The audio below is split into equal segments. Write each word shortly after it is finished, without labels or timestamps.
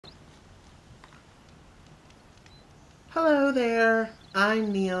Hello there,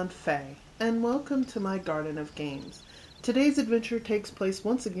 I'm Neon Faye, and welcome to my Garden of Games. Today's adventure takes place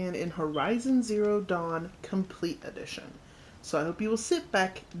once again in Horizon Zero Dawn Complete Edition. So I hope you will sit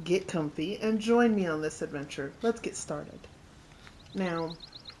back, get comfy, and join me on this adventure. Let's get started. Now,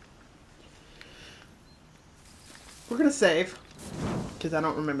 we're going to save, because I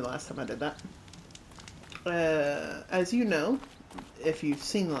don't remember the last time I did that. As you know, if you've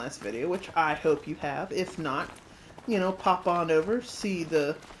seen the last video, which I hope you have, if not, pop on over, see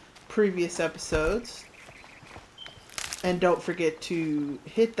the previous episodes, and don't forget to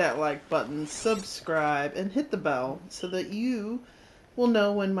hit that like button, subscribe, and hit the bell so that you will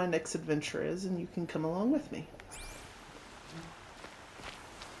know when my next adventure is and you can come along with me.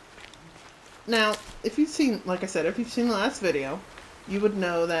 Now, if you've seen, like I said, if you've seen the last video, you would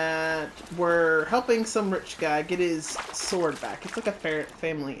know that we're helping some rich guy get his sword back. It's like a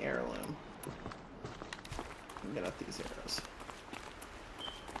family heirloom. Get out these arrows.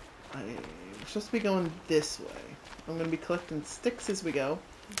 I'm supposed to be going this way. I'm going to be collecting sticks as we go,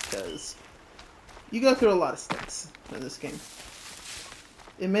 because you go through a lot of sticks in this game.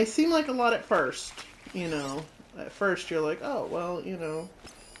 It may seem like a lot at first, At first you're like, oh, well,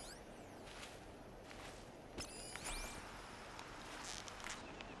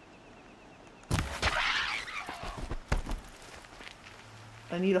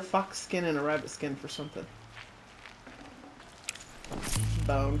 I need a fox skin and a rabbit skin for something.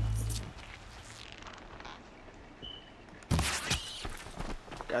 Bone.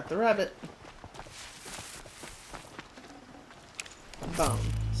 Got the rabbit. Bone.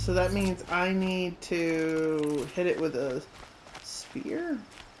 So that means I need to hit it with a spear?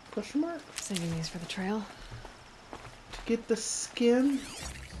 Question mark? Saving these for the trail. To get the skin.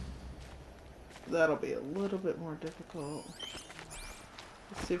 That'll be a little bit more difficult.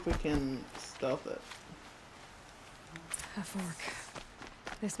 Let's see if we can stealth it. A fork.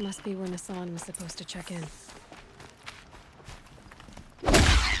 This must be where Nassan was supposed to check in.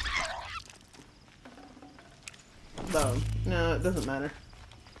 Bone. No, it doesn't matter.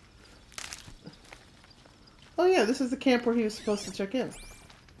 Oh yeah, this is the camp where he was supposed to check in.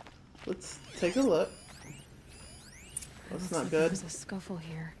 Let's take a look. That's not good. There was a scuffle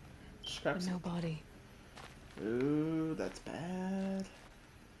here, Scraps. but no body. Ooh, that's bad.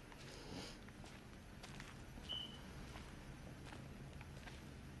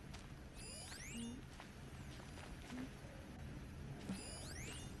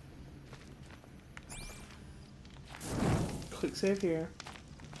 Quick save here.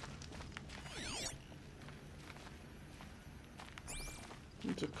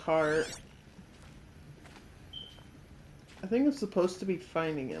 It's a cart. I think I'm supposed to be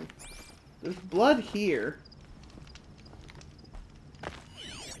finding him. There's blood here.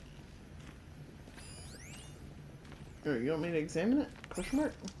 Oh, you want me to examine it? Question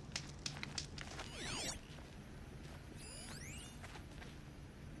mark?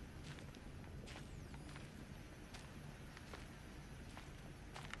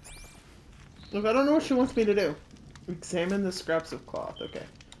 Look, I don't know what she wants me to do. Examine the scraps of cloth. Okay.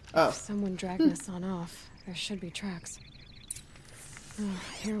 Oh. If someone dragged Nassan off, there should be tracks. Oh,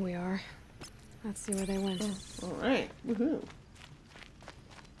 here we are. Let's see where they went. Oh, alright. Woohoo.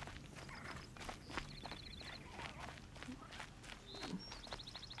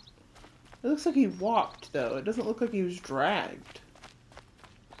 It looks like he walked, though. It doesn't look like he was dragged.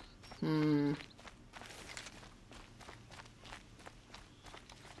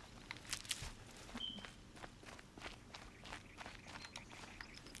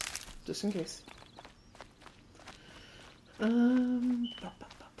 Just in case. I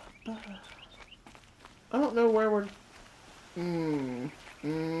don't know where we're...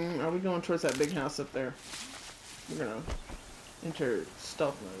 Are we going towards that big house up there? We're gonna enter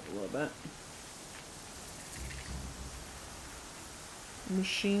stealth mode a little bit.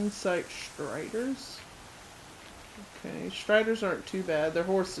 Machine sight striders? Okay, striders aren't too bad. They're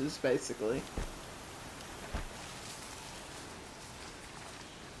horses, basically.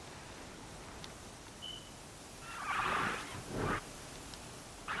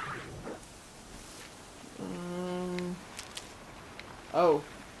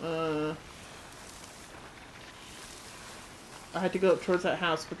 I had to go up towards that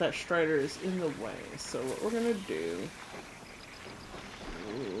house, but that strider is in the way. So what we're gonna do...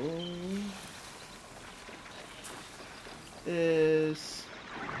 is...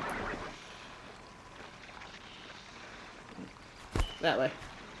 that way.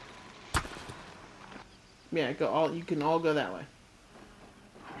 Yeah, you can all go that way.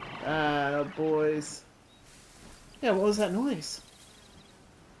 Boys. Yeah, what was that noise?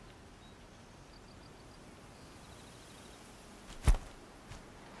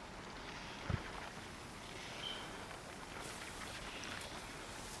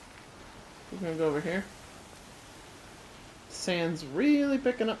 gonna go over here. Sand's really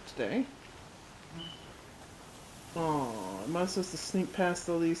picking up today. Oh, am I supposed to sneak past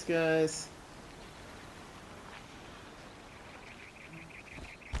all these guys?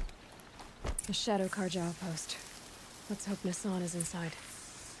 The Shadow Karja outpost. Let's hope Nassan is inside.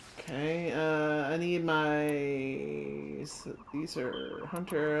 Okay, I need my... These are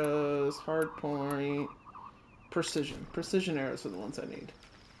hunter arrows, hard point, precision. Precision arrows are the ones I need.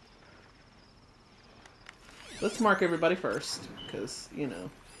 Let's mark everybody first, because, you know,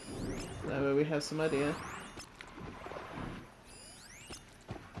 that way we have some idea.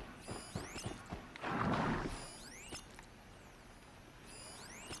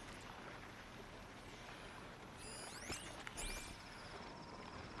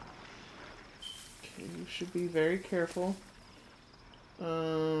 Okay, you should be very careful. I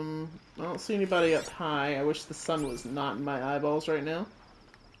don't see anybody up high. I wish the sun was not in my eyeballs right now.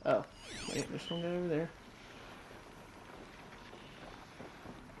 Oh, wait, there's one guy over there.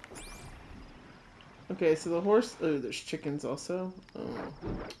 Okay, so the horse... Oh, there's chickens also.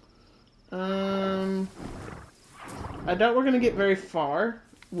 Oh. I doubt we're going to get very far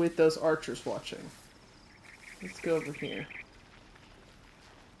with those archers watching. Let's go over here.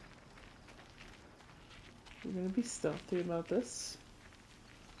 We're going to be stealthy about this.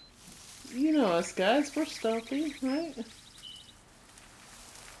 You know us guys, we're stealthy, right? Okay.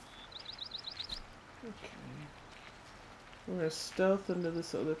 We're going to stealth into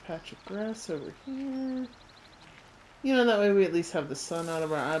this other patch of grass over here. You know, that way we at least have the sun out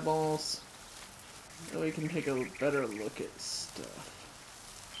of our eyeballs. And we can take a better look at stuff.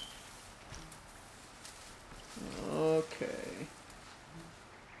 Okay.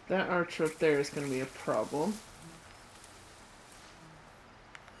 That archer up there is going to be a problem.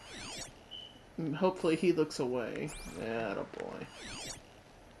 And hopefully he looks away. Attaboy.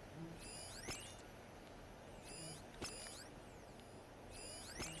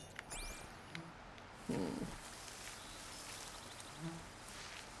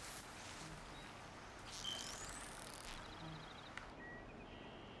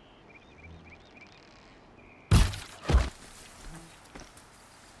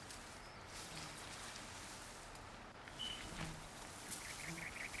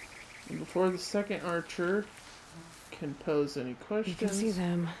 Before the second archer can pose any questions... You can see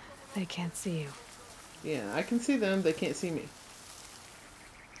them. They can't see you. Yeah, I can see them. They can't see me.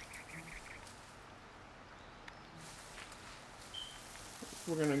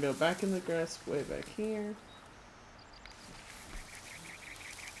 We're gonna go back in the grass way back here.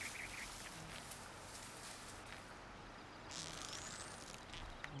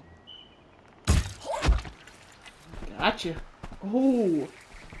 Gotcha. Oh!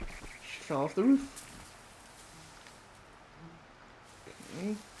 She fell off the roof.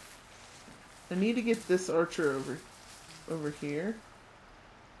 Okay. I need to get this archer over here.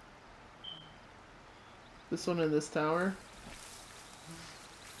 This one in this tower.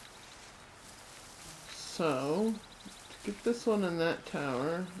 So, to get this one in that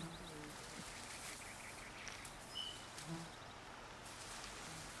tower.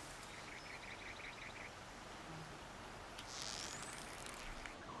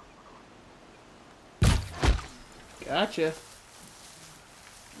 Gotcha.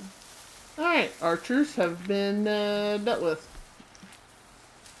 Alright, archers have been dealt with.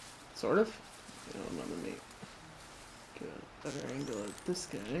 Sort of. You know, let me get a better angle at this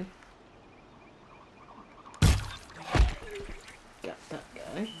guy. Got that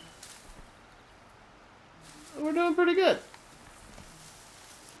guy. We're doing pretty good.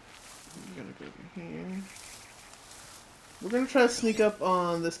 I'm gonna go over here. We're gonna try to sneak up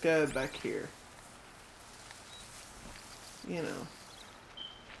on this guy back here. You know.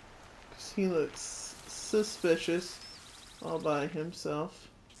 'Cause he looks suspicious all by himself.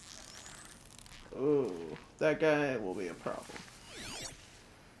 Oh, that guy will be a problem.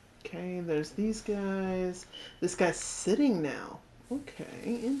 Okay, there's these guys. This guy's sitting now.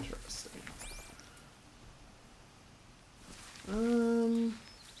 Okay, interesting.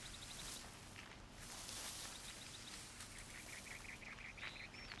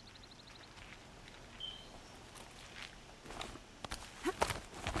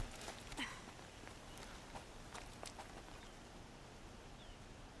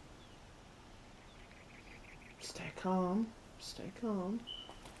 Stay calm. Stay calm.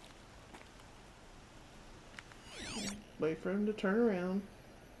 Wait for him to turn around.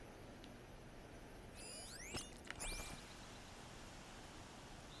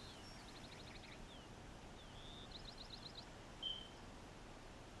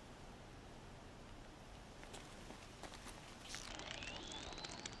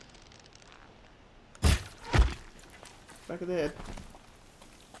 back of the head.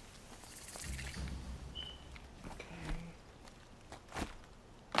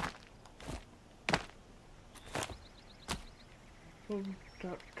 Oh,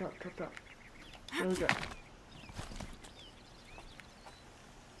 drop, drop, drop, drop. There we go.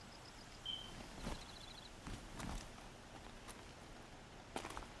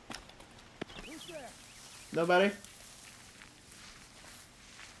 Nobody?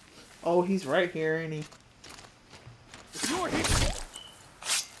 Oh, he's right here, ain't he? You're here.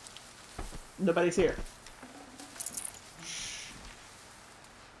 Nobody's here.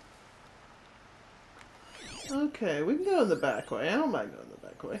 Okay, we can go in the back way. I don't mind going the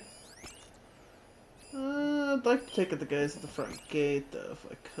back way. I'd like to take out the guys at the front gate, though, if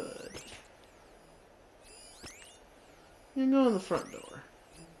I could. You can go in the front door.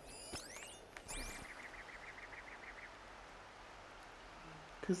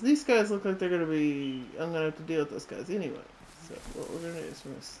 Because these guys look like they're going to be... I'm going to have to deal with those guys anyway. So what we're going to do is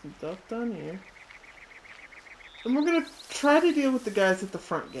we're going to stuff down here. And we're going to try to deal with the guys at the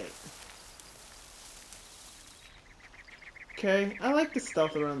front gate. Okay, I like to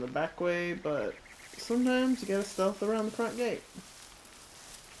stealth around the back way, but sometimes you gotta stealth around the front gate.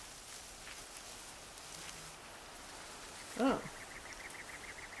 Oh.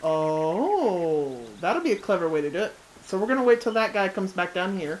 Oh, that'll be a clever way to do it. So we're gonna wait till that guy comes back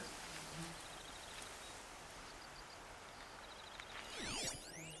down here.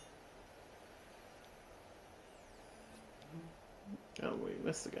 Oh, we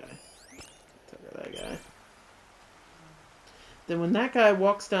missed the guy. Took out that guy. Then when that guy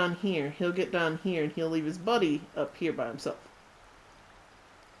walks down here, he'll get down here and he'll leave his buddy up here by himself.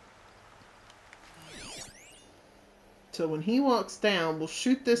 So when he walks down, we'll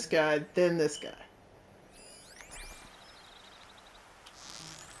shoot this guy, then this guy.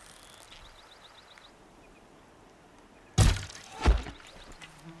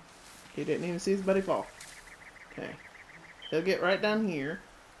 He didn't even see his buddy fall. Okay. He'll get right down here.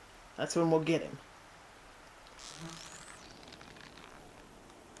 That's when we'll get him.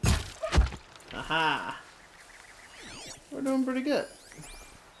 Aha! We're doing pretty good.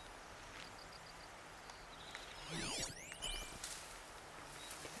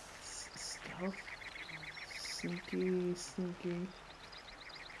 Stealth. Sneaky, sneaky.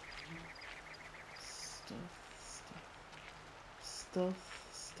 Stuff, stuff. Stuff,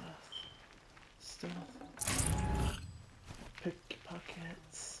 stuff. Stuff.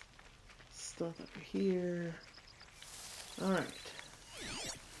 Pickpockets. Stuff over here. Alright.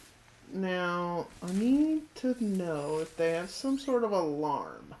 Now, I need to know if they have some sort of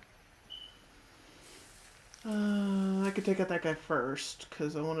alarm. I could take out that guy first,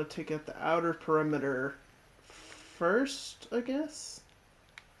 because I want to take out the outer perimeter first, I guess?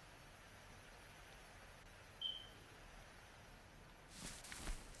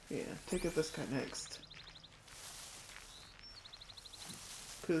 Yeah, take out this guy next.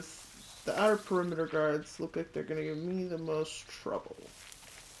 Because the outer perimeter guards look like they're going to give me the most trouble.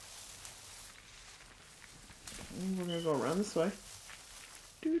 We're gonna go around this way.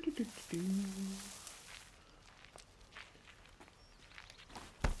 Do, do, do, do, do.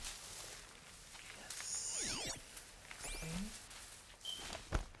 Yes. Okay.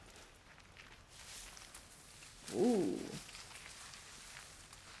 Ooh.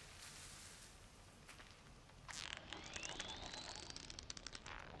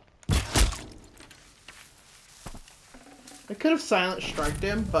 I could have silent striked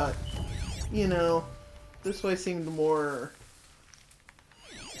him, but you know. This way seemed more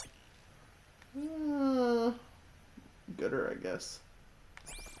gooder, I guess.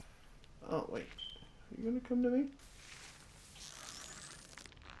 Oh, wait. Are you gonna come to me?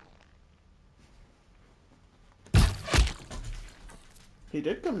 He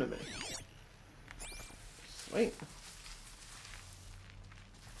did come to me. Sweet.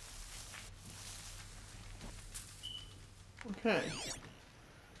 Okay.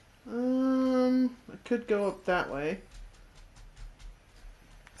 I could go up that way.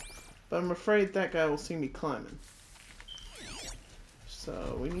 But I'm afraid that guy will see me climbing.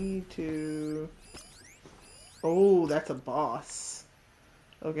 So we need to... Oh, that's a boss.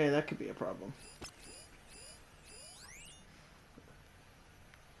 Okay, that could be a problem.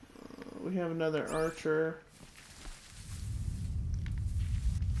 We have another archer.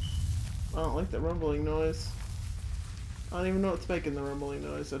 I don't like the rumbling noise. I don't even know what's making the rumbling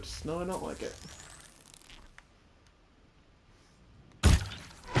noise. I just know I don't like it.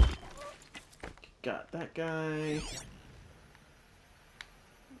 Got that guy.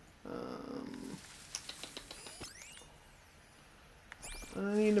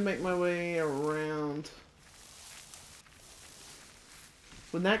 I need to make my way around.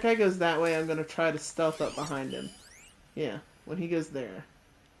 When that guy goes that way, I'm going to try to stealth up behind him. Yeah, when he goes there.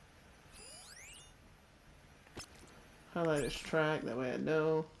 Highlight his track, that way I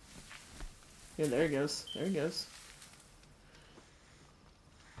know. Yeah, there he goes. There he goes.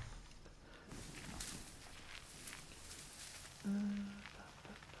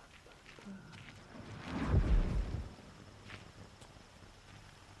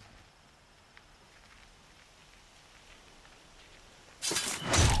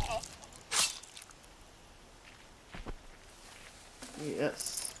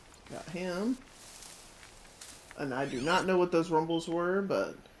 Yes, got him. And I do not know what those rumbles were,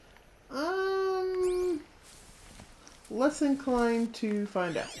 but less inclined to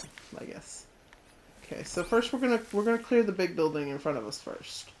find out, I guess. Okay, so first we're gonna clear the big building in front of us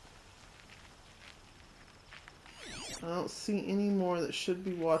first. I don't see any more that should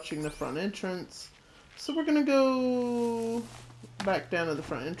be watching the front entrance, so we're gonna go back down to the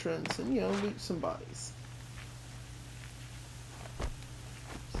front entrance and, you know, loot some bodies.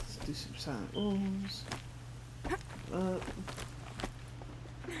 Let's do some silent rolls.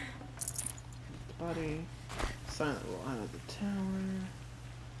 Body. Silent roll out of the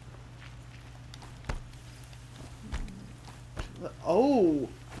tower. Oh!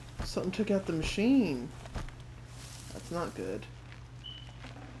 Something took out the machine. That's not good.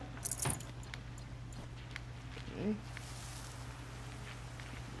 Okay.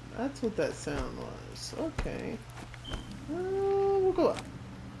 That's what that sound was. Okay. We'll go up.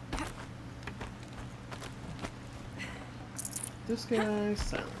 This guy,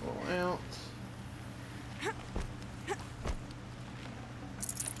 silent roll out. Go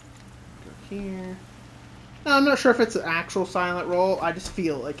here. Now, I'm not sure if it's an actual silent roll. I just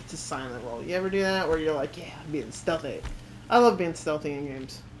feel like it's a silent roll. You ever do that where you're like, yeah, I'm being stealthy? I love being stealthy in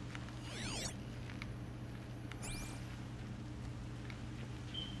games.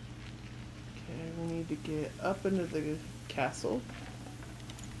 Okay, we need to get up into the castle.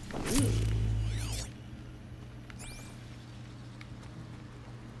 Ooh.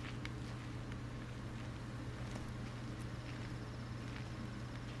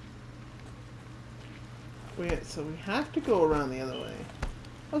 So we have to go around the other way.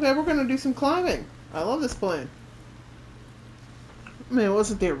 Okay, we're gonna do some climbing. I love this plan. I mean, it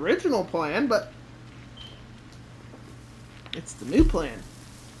wasn't the original plan, but it's the new plan.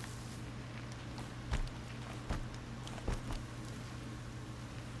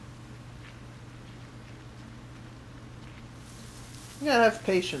 You gotta have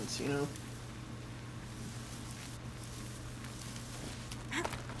patience, you know.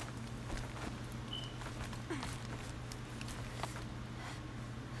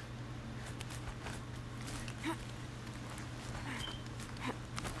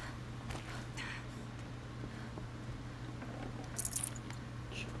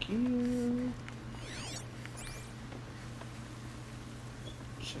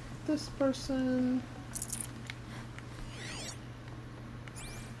 Check this person.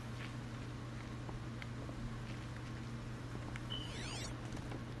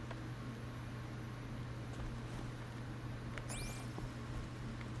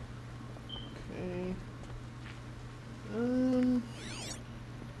 Okay.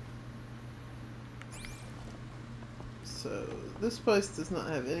 So this place does not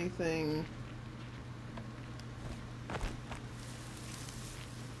have anything.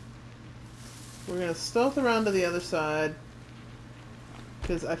 We're gonna stealth around to the other side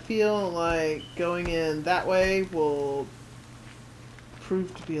because I feel like going in that way will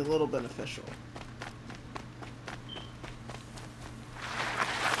prove to be a little beneficial.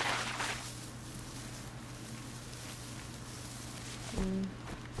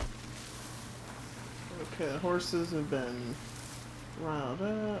 Okay, the horses have been riled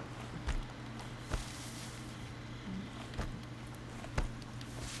up.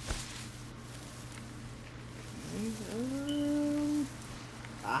 Okay,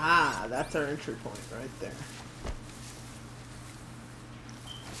 aha, that's our entry point right there.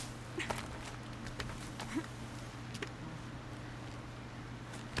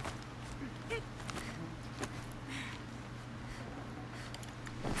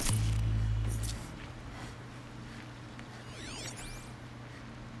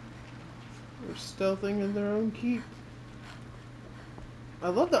 They're stealthing in their own keep. I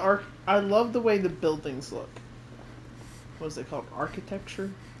love the way the buildings look. What is it called?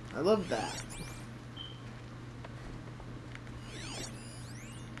 Architecture? I love that.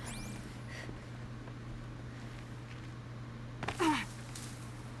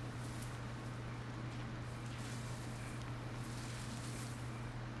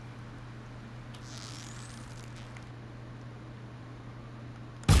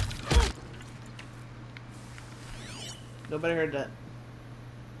 Nobody heard that.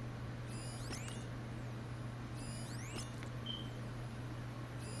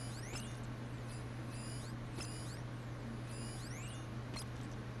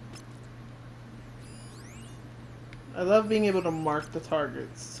 I love being able to mark the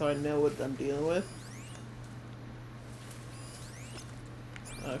targets so I know what I'm dealing with.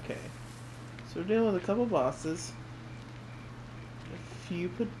 Okay. So we're dealing with a couple bosses. A few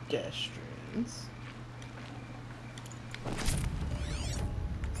pedestrians.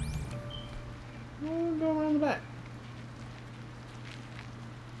 We'll go around the back.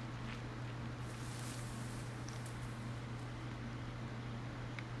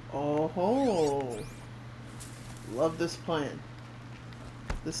 Oh ho! Love this plan.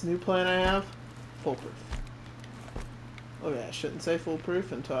 This new plan I have, foolproof. Okay, I shouldn't say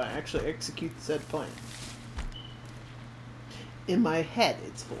foolproof until I actually execute said plan. In my head,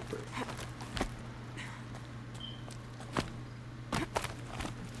 it's foolproof.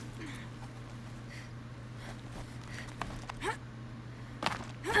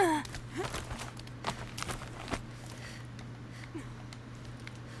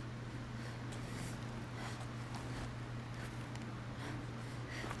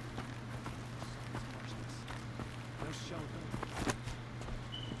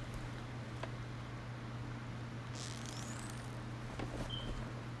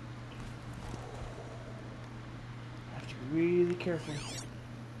 Really careful.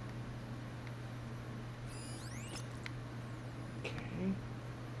 Okay.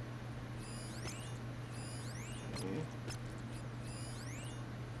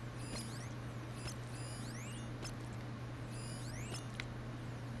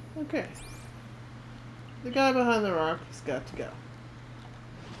 Okay. The guy behind the rock has got to go.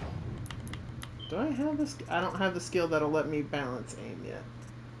 Do I have this? I don't have the skill that'll let me balance aim yet.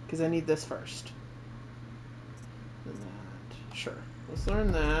 Because I need this first. And that. Sure. Let's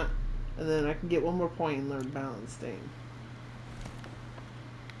learn that. And then I can get one more point and learn balanced aim.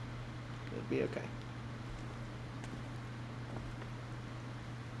 It'll be okay.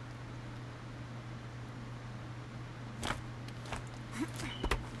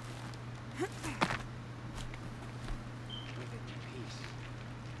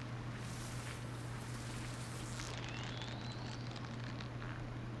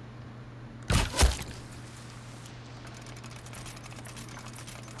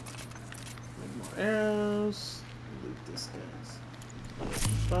 Arrows. Loot this guy's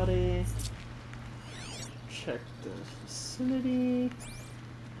body. Check the vicinity.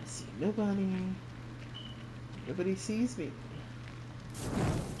 I see nobody. Nobody sees me.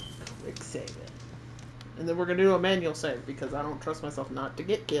 Quick save it. And then we're gonna do a manual save because I don't trust myself not to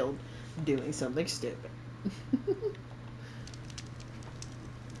get killed doing something stupid.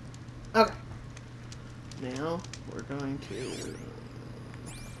 Okay. Now we're going to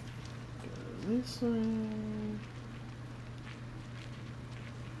this way.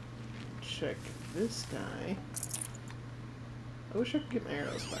 Check this guy. I wish I could get my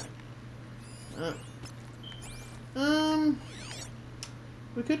arrows back. Oh.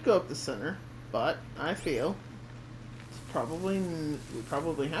 We could go up the center, but I feel it's we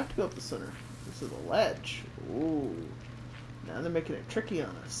probably have to go up the center. This is a ledge. Ooh. Now they're making it tricky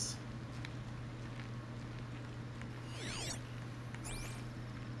on us.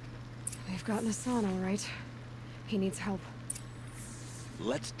 They've gotten Hassan all right. He needs help.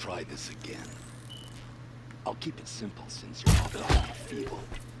 Let's try this again. I'll keep it simple since you're obviously feeble.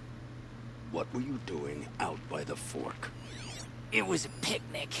 What were you doing out by the fork? It was a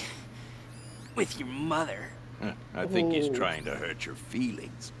picnic. With your mother. I think he's trying to hurt your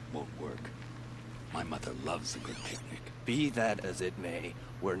feelings. Won't work. My mother loves a good picnic. Be that as it may,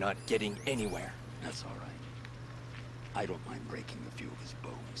 we're not getting anywhere. That's all right. I don't mind breaking a few of his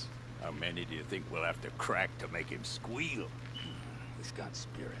bones. How many do you think we'll have to crack to make him squeal? He's got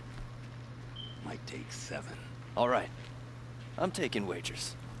spirit. Might take 7. All right. I'm taking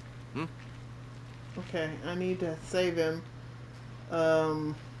wagers. Okay, I need to save him.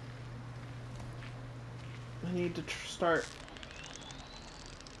 I need to start.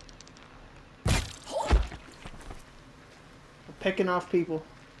 Picking off people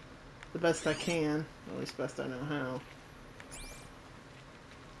the best I can, at least best I know how.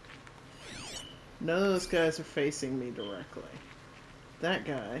 None of those guys are facing me directly. That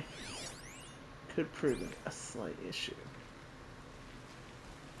guy could prove a slight issue.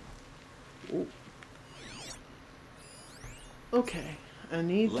 Ooh. Okay, I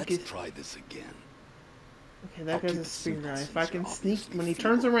need to get... try this again. Okay, that guy's a spear guy. If I can sneak when he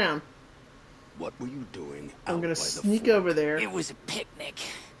turns around, what were you doing? I'm gonna sneak over there. It was a picnic.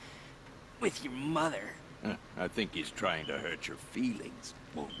 With your mother. I think he's trying to hurt your feelings.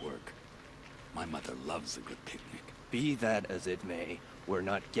 Won't work. My mother loves a good picnic. Be that as it may, we're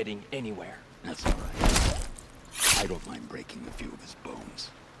not getting anywhere. That's all right. I don't mind breaking a few of his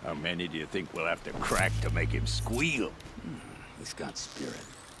bones. How many do you think we'll have to crack to make him squeal? He's got spirit.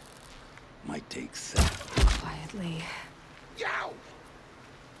 Might take 7. Quietly. Yow!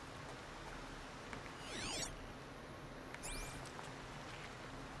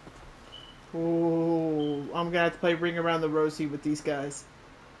 Oh, I'm gonna have to play Ring Around the Rosie with these guys.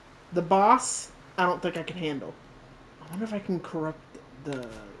 The boss, I don't think I can handle. I wonder if I can corrupt the...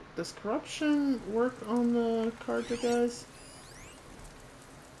 Does corruption work on the Carja guys?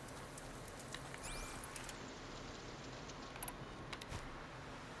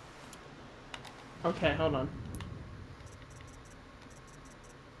 Okay, hold on.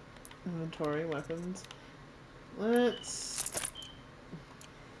 Inventory, weapons. Let's...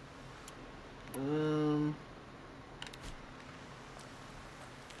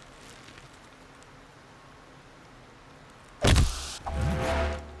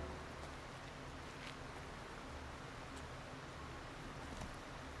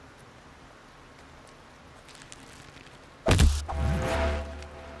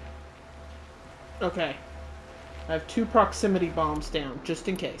 Okay. I have 2 proximity bombs down, just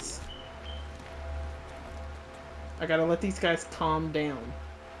in case. I gotta let these guys calm down.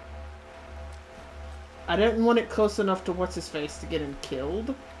 I didn't want it close enough to what's-his-face to get him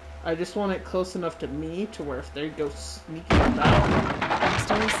killed. I just want it close enough to me to where if they go sneaking about...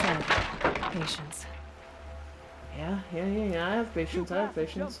 Story said, patience. Yeah, I have patience, I have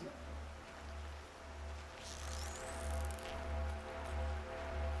patience.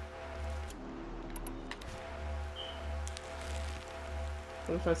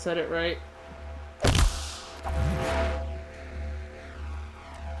 What if I said it right?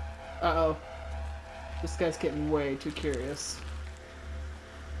 Uh-oh. This guy's getting way too curious.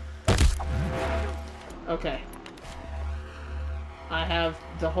 Okay. I have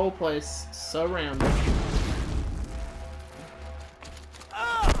the whole place surrounded.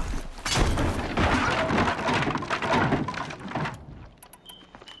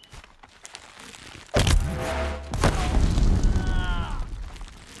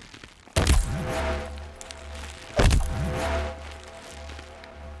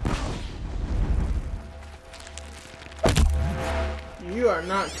 You are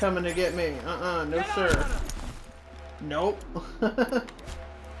not coming to get me. No sir. Nope.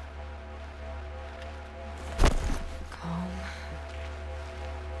 Calm.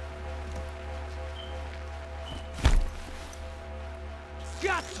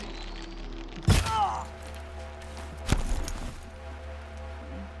 Got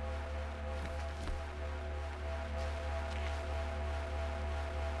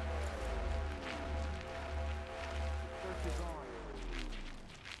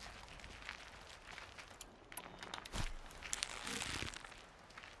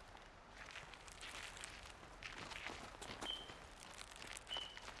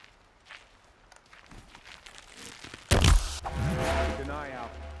Keep an eye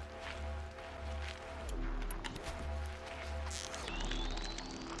out.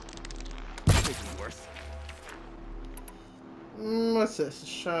 Could be worse. What's this?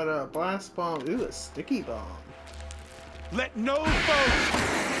 Shut up. Blast bomb. Ooh, a sticky bomb. Let no foe.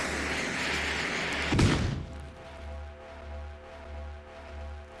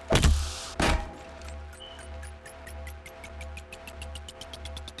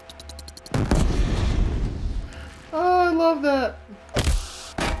 Oh, I love that.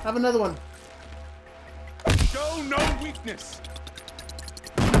 Have another one. Show no weakness.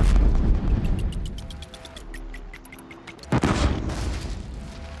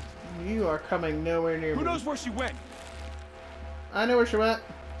 You are coming nowhere near Who me. knows where she went? I know where she went.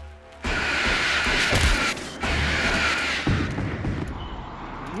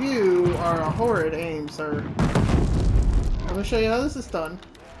 You are a horrid aim, sir. Let me show you how this is done.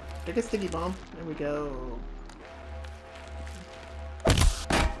 Take a sticky bomb. There we go.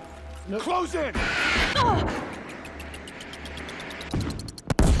 Nope. Close in.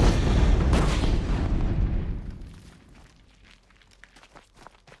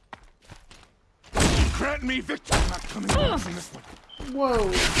 Grant me victory. I'm not coming back from this one.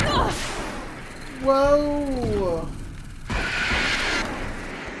 Whoa. Whoa.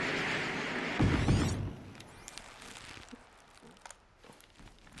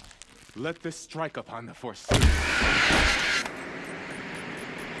 Let this strike upon the forsooth.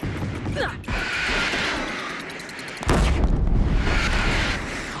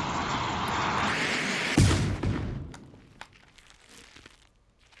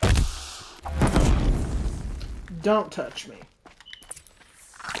 Don't touch me.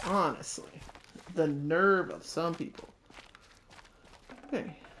 Honestly. The nerve of some people.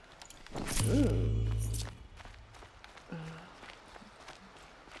 Okay. Ooh.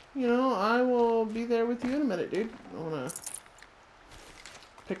 You know, I will be there with you in a minute, dude. I wanna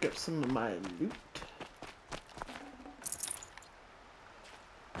pick up some of my loot.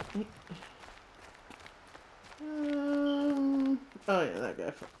 Oh yeah,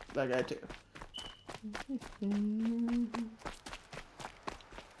 that guy too.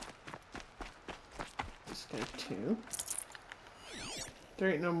 This guy too. There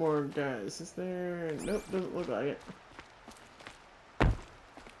ain't no more guys, is there? Nope, doesn't look like it.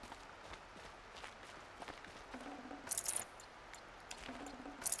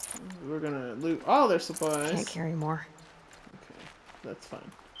 We're gonna loot all their supplies. Can't carry more. Okay, that's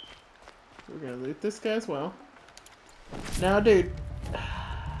fine. We're gonna loot this guy as well. Now, dude.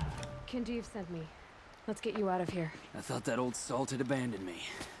 Kindeev sent me. Let's get you out of here. I thought that old salt had abandoned me.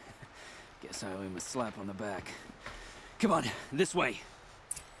 Guess I owe him a slap on the back. Come on, this way.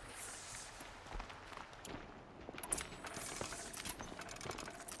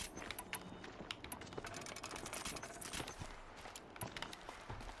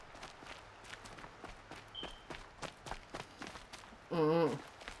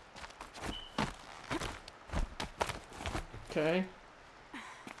 Okay.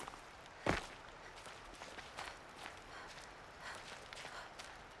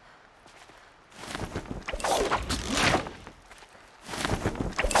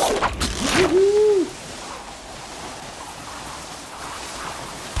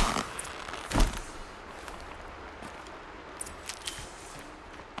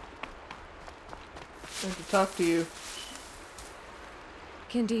 I have to talk to you.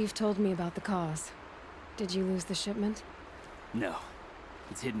 Kindeev told me about the cause. Did you lose the shipment? No.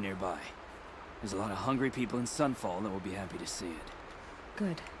 It's hidden nearby. There's a lot of hungry people in Sunfall that will be happy to see it.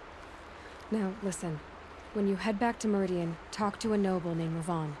 Good. Now, listen. When you head back to Meridian, talk to a noble named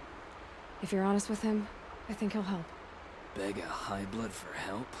Ravan. If you're honest with him, I think he'll help. Beg a high blood for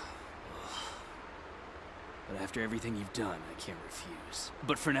help? Ugh. But after everything you've done, I can't refuse.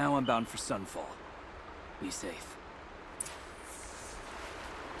 But for now, I'm bound for Sunfall. Be safe.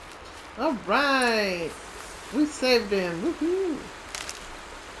 Alright! We saved him! Woohoo!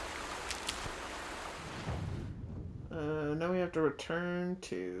 Now we have to return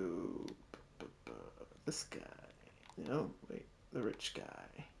to this guy. No, wait, the rich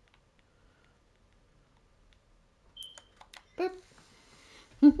guy. Boop.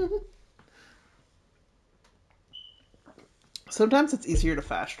 Sometimes it's easier to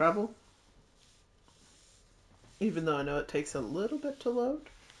fast travel. Even though I know it takes a little bit to load.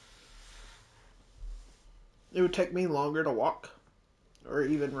 It would take me longer to walk. Or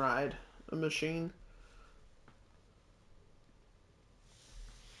even ride a machine.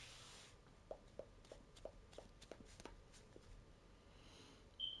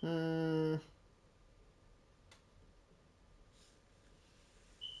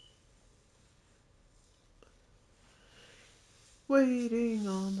 Waiting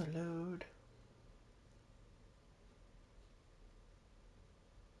on the load.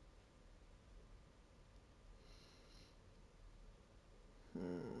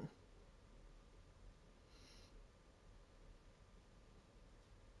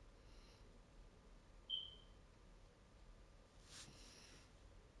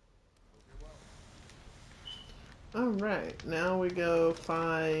 Alright, now we go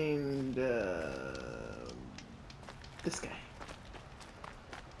find this guy.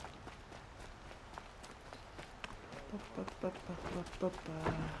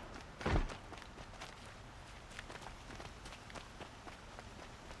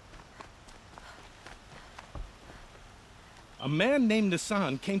 A man named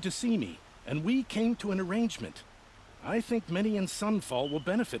Nissan came to see me, and we came to an arrangement. I think many in Sunfall will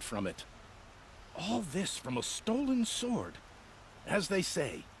benefit from it. All this from a stolen sword. As they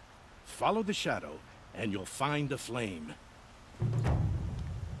say, follow the shadow, and you'll find a flame.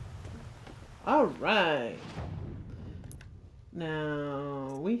 Alright.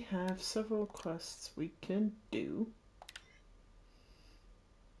 Now, we have several quests we can do.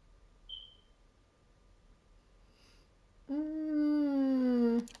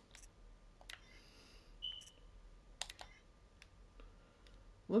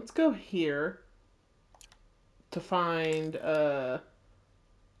 Let's go here to find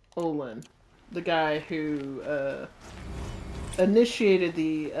Olin, the guy who initiated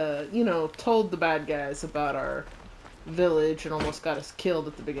the, you know, told the bad guys about our village and almost got us killed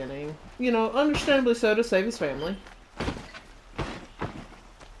at the beginning. You know, understandably so, to save his family.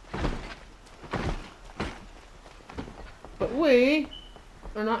 But we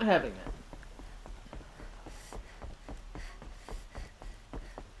are not having it.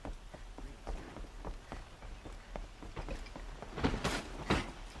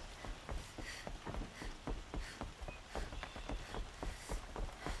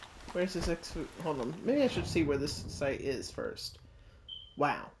 Where's this hold on. Maybe I should see where this site is first.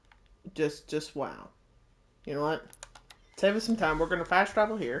 Wow. Just wow. You know what? Save us some time. We're gonna fast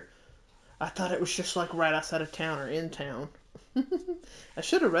travel here. I thought it was just like right outside of town or in town. I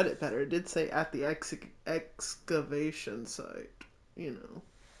should have read it better. It did say at the excavation site. You know.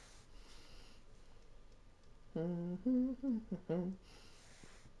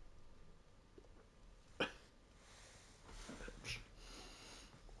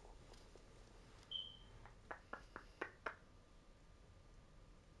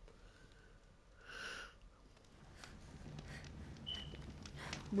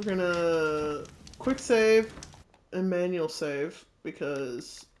 We're gonna quick save and manual save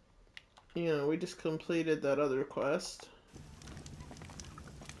because, you know, we just completed that other quest.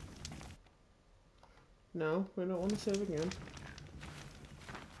 No, we don't want to save again.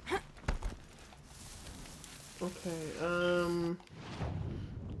 Okay,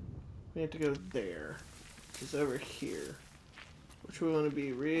 we have to go there, which is over here, which we want to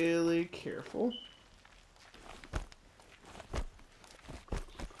be really careful.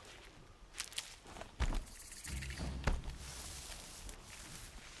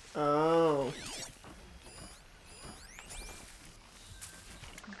 Oh.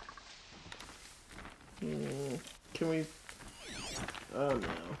 Can we... Oh, no.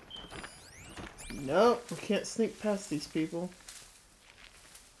 Nope, we can't sneak past these people.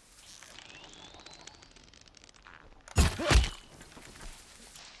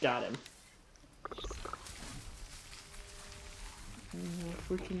 Got him. If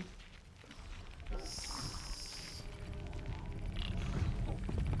we can...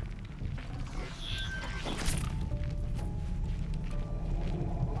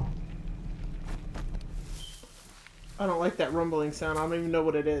 I don't like that rumbling sound. I don't even know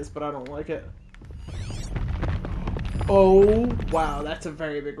what it is, but I don't like it. Oh, wow, that's a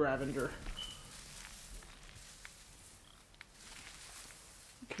very big Ravager.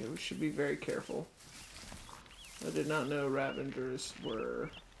 Okay, we should be very careful. I did not know Ravengers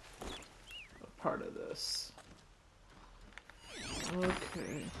were a part of this.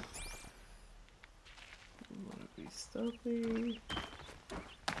 Okay. I want to be stealthy.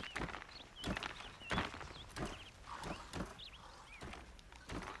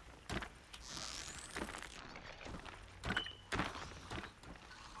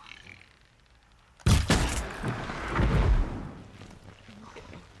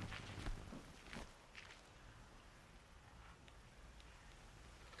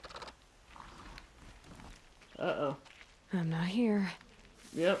 Uh-oh. I'm not here.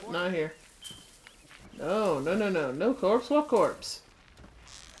 Yep, not here. No, no, no, no. No corpse. What corpse?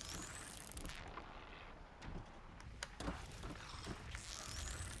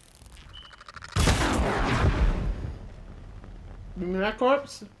 You mean that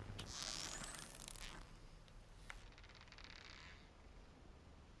corpse?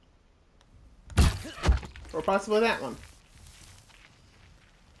 Or possibly that one.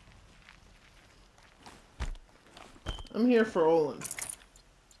 I'm here for Olin.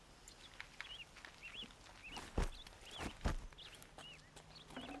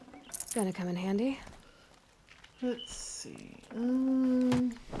 Gonna come in handy. Let's see.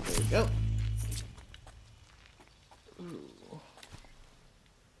 There we go. Ooh.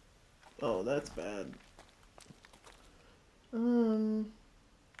 Oh, that's bad.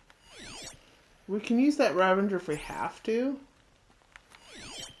 We can use that Ravager if we have to.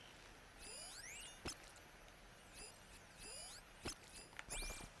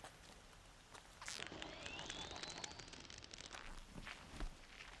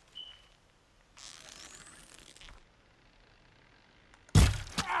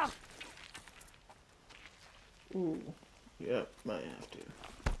 Ooh, yep, might have to.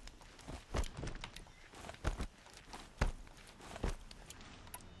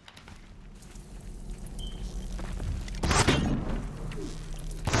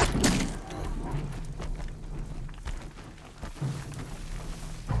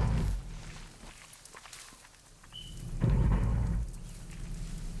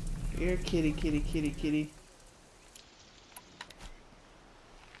 Here, kitty, kitty, kitty, kitty.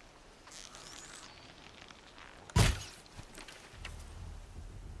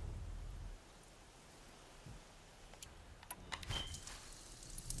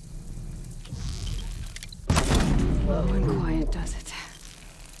 Low and quiet does it.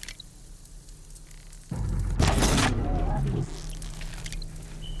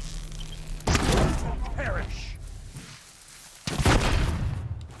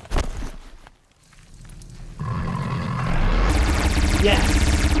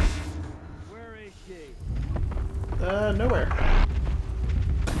 out of nowhere.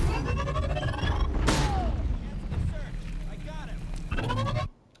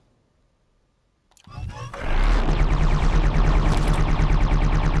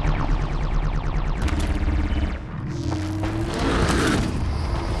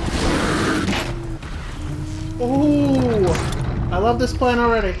 Oh, I love this plan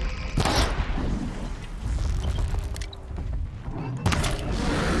already.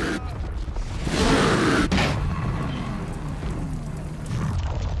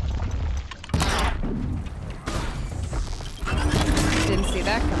 Didn't see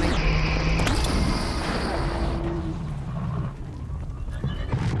that coming.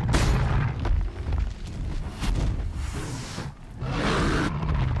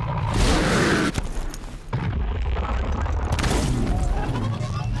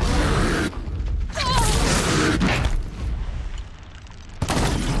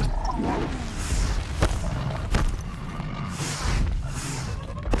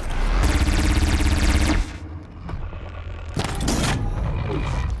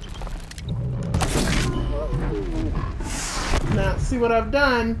 Now, see what I've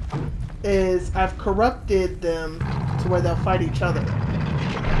done is I've corrupted them to where they'll fight each other.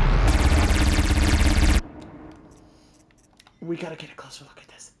 We gotta get a closer look at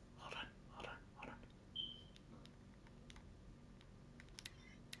this. Hold on, hold on, hold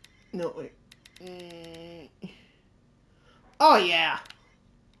on. No, wait. Oh, yeah.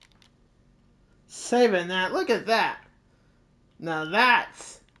 Saving that. Look at that. Now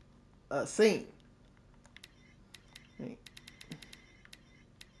that's a scene. Wait.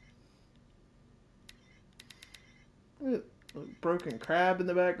 Look, broken crab in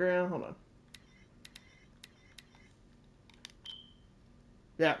the background. Hold on.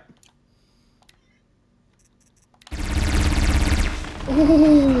 Yeah.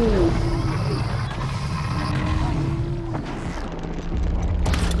 Ooh.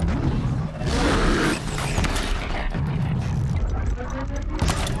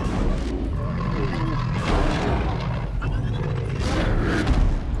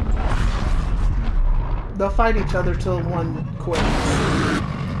 They'll fight each other till one quits.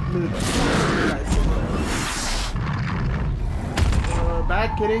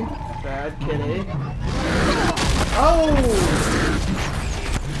 Bad kitty. Bad kitty. Oh!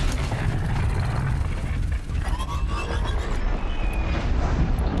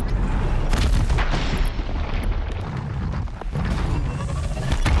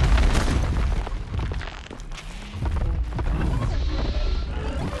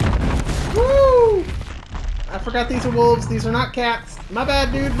 Woo! I forgot these are wolves. These are not cats. My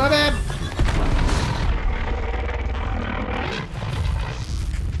bad, dude. My bad.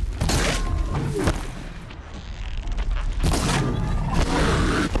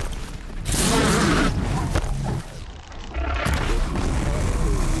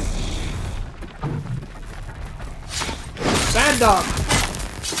 Bad dog.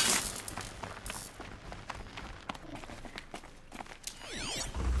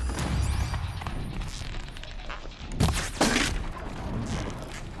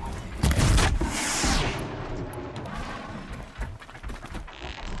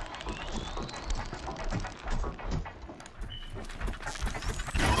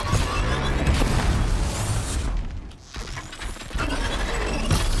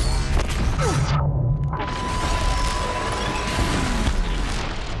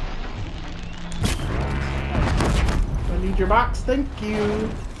 Your box, thank you.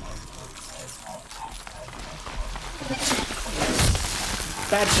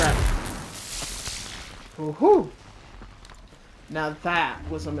 Bad trap. Woohoo! Now that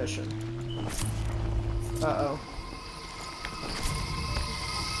was a mission. Uh-oh.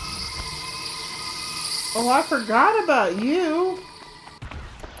 Oh, I forgot about you.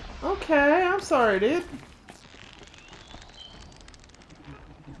 Okay, I'm sorry, dude.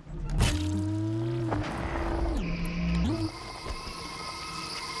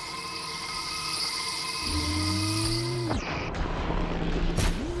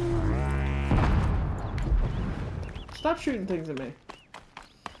 Stop shooting things at me.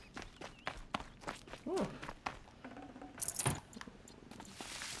 Oh.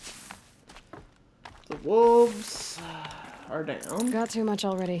 The wolves are down. Got too much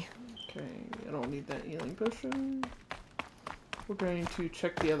already. Okay, I don't need that healing potion. We're going to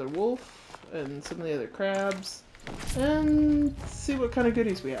check the other wolf and some of the other crabs and see what kind of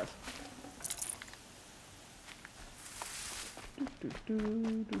goodies we have.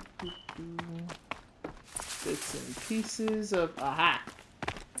 Bits and pieces of... Aha!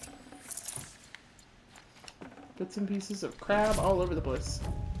 Bits and pieces of crab all over the place.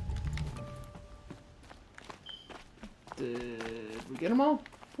 Did we get them all?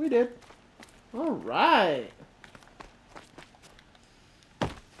 We did. Alright.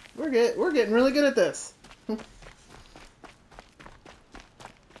 We're getting really good at this.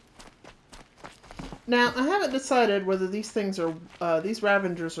 Now, I haven't decided whether these things are, these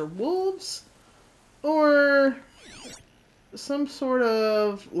Ravengers are wolves or some sort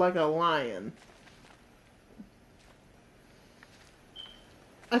of, like a lion.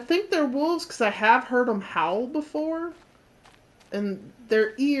 I think they're wolves because I have heard them howl before, and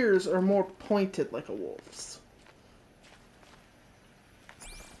their ears are more pointed like a wolf's.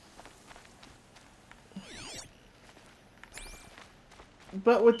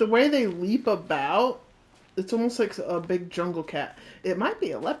 But with the way they leap about, it's almost like a big jungle cat. It might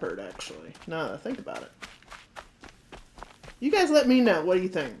be a leopard, actually, now that I think about it. You guys let me know. What do you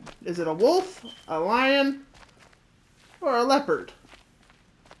think? Is it a wolf, a lion, or a leopard?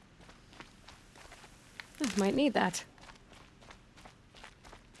 I might need that.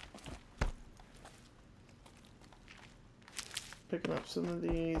 Picking up some of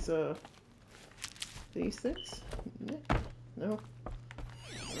these things? No.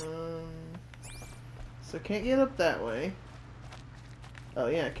 So can't get up that way. Oh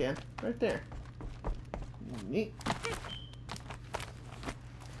yeah, I can. Right there. Neat. Okay.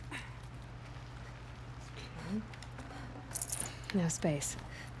 No space.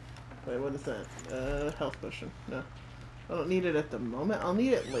 Wait, what is that? Health potion. No. I don't need it at the moment. I'll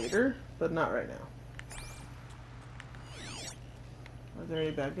need it later, but not right now. Are there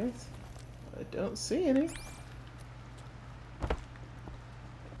any bad guys? I don't see any.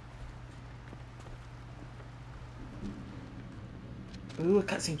 Ooh, a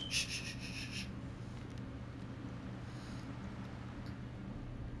cutscene. Shh, shh, shh,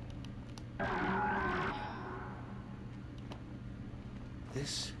 shh.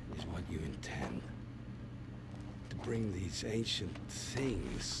 This is what you intend. To bring these ancient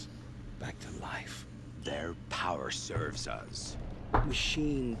things back to life. Their power serves us.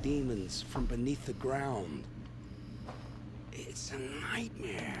 Machine demons from beneath the ground. It's a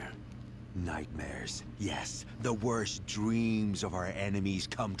nightmare. Nightmares. Yes, the worst dreams of our enemies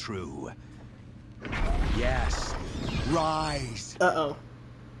come true. Yes. Rise. Uh-oh.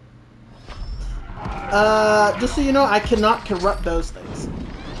 Just so you know, I cannot corrupt those things.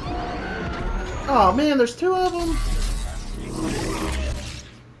 Oh man, there's two of them.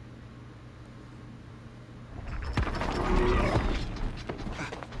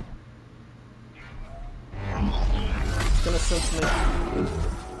 It's gonna sense me.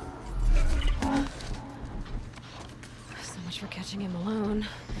 So much for catching him alone.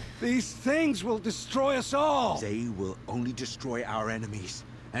 These things will destroy us all! They will only destroy our enemies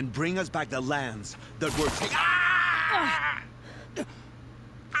and bring us back the lands that were taken. Ah!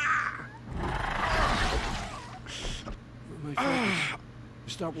 My focus.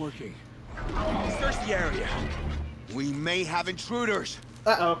 Stop working. Search the area. We may have intruders.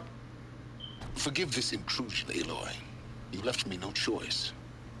 Uh-oh. Forgive this intrusion, Aloy. You left me no choice.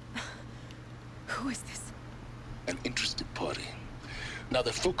 Who is this? An interested party. Now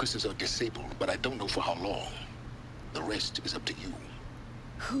their focuses are disabled, but I don't know for how long. The rest is up to you.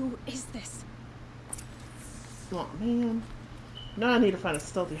 Who is this? Oh man. Now I need to find a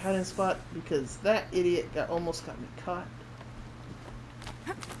stealthy hiding spot because that idiot almost got me caught.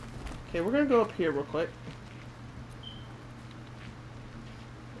 Okay, we're gonna go up here real quick.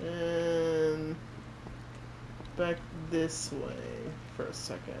 And back this way for a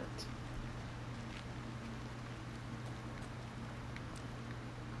second.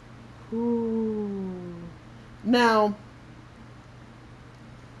 Ooh. Now,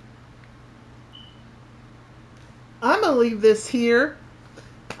 I'm gonna leave this here.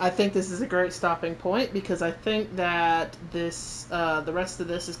 I think this is a great stopping point because I think that this, the rest of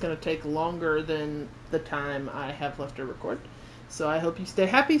this is going to take longer than the time I have left to record. So I hope you stay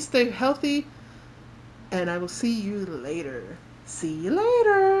happy, stay healthy, and I will see you later. See you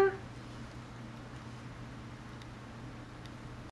later!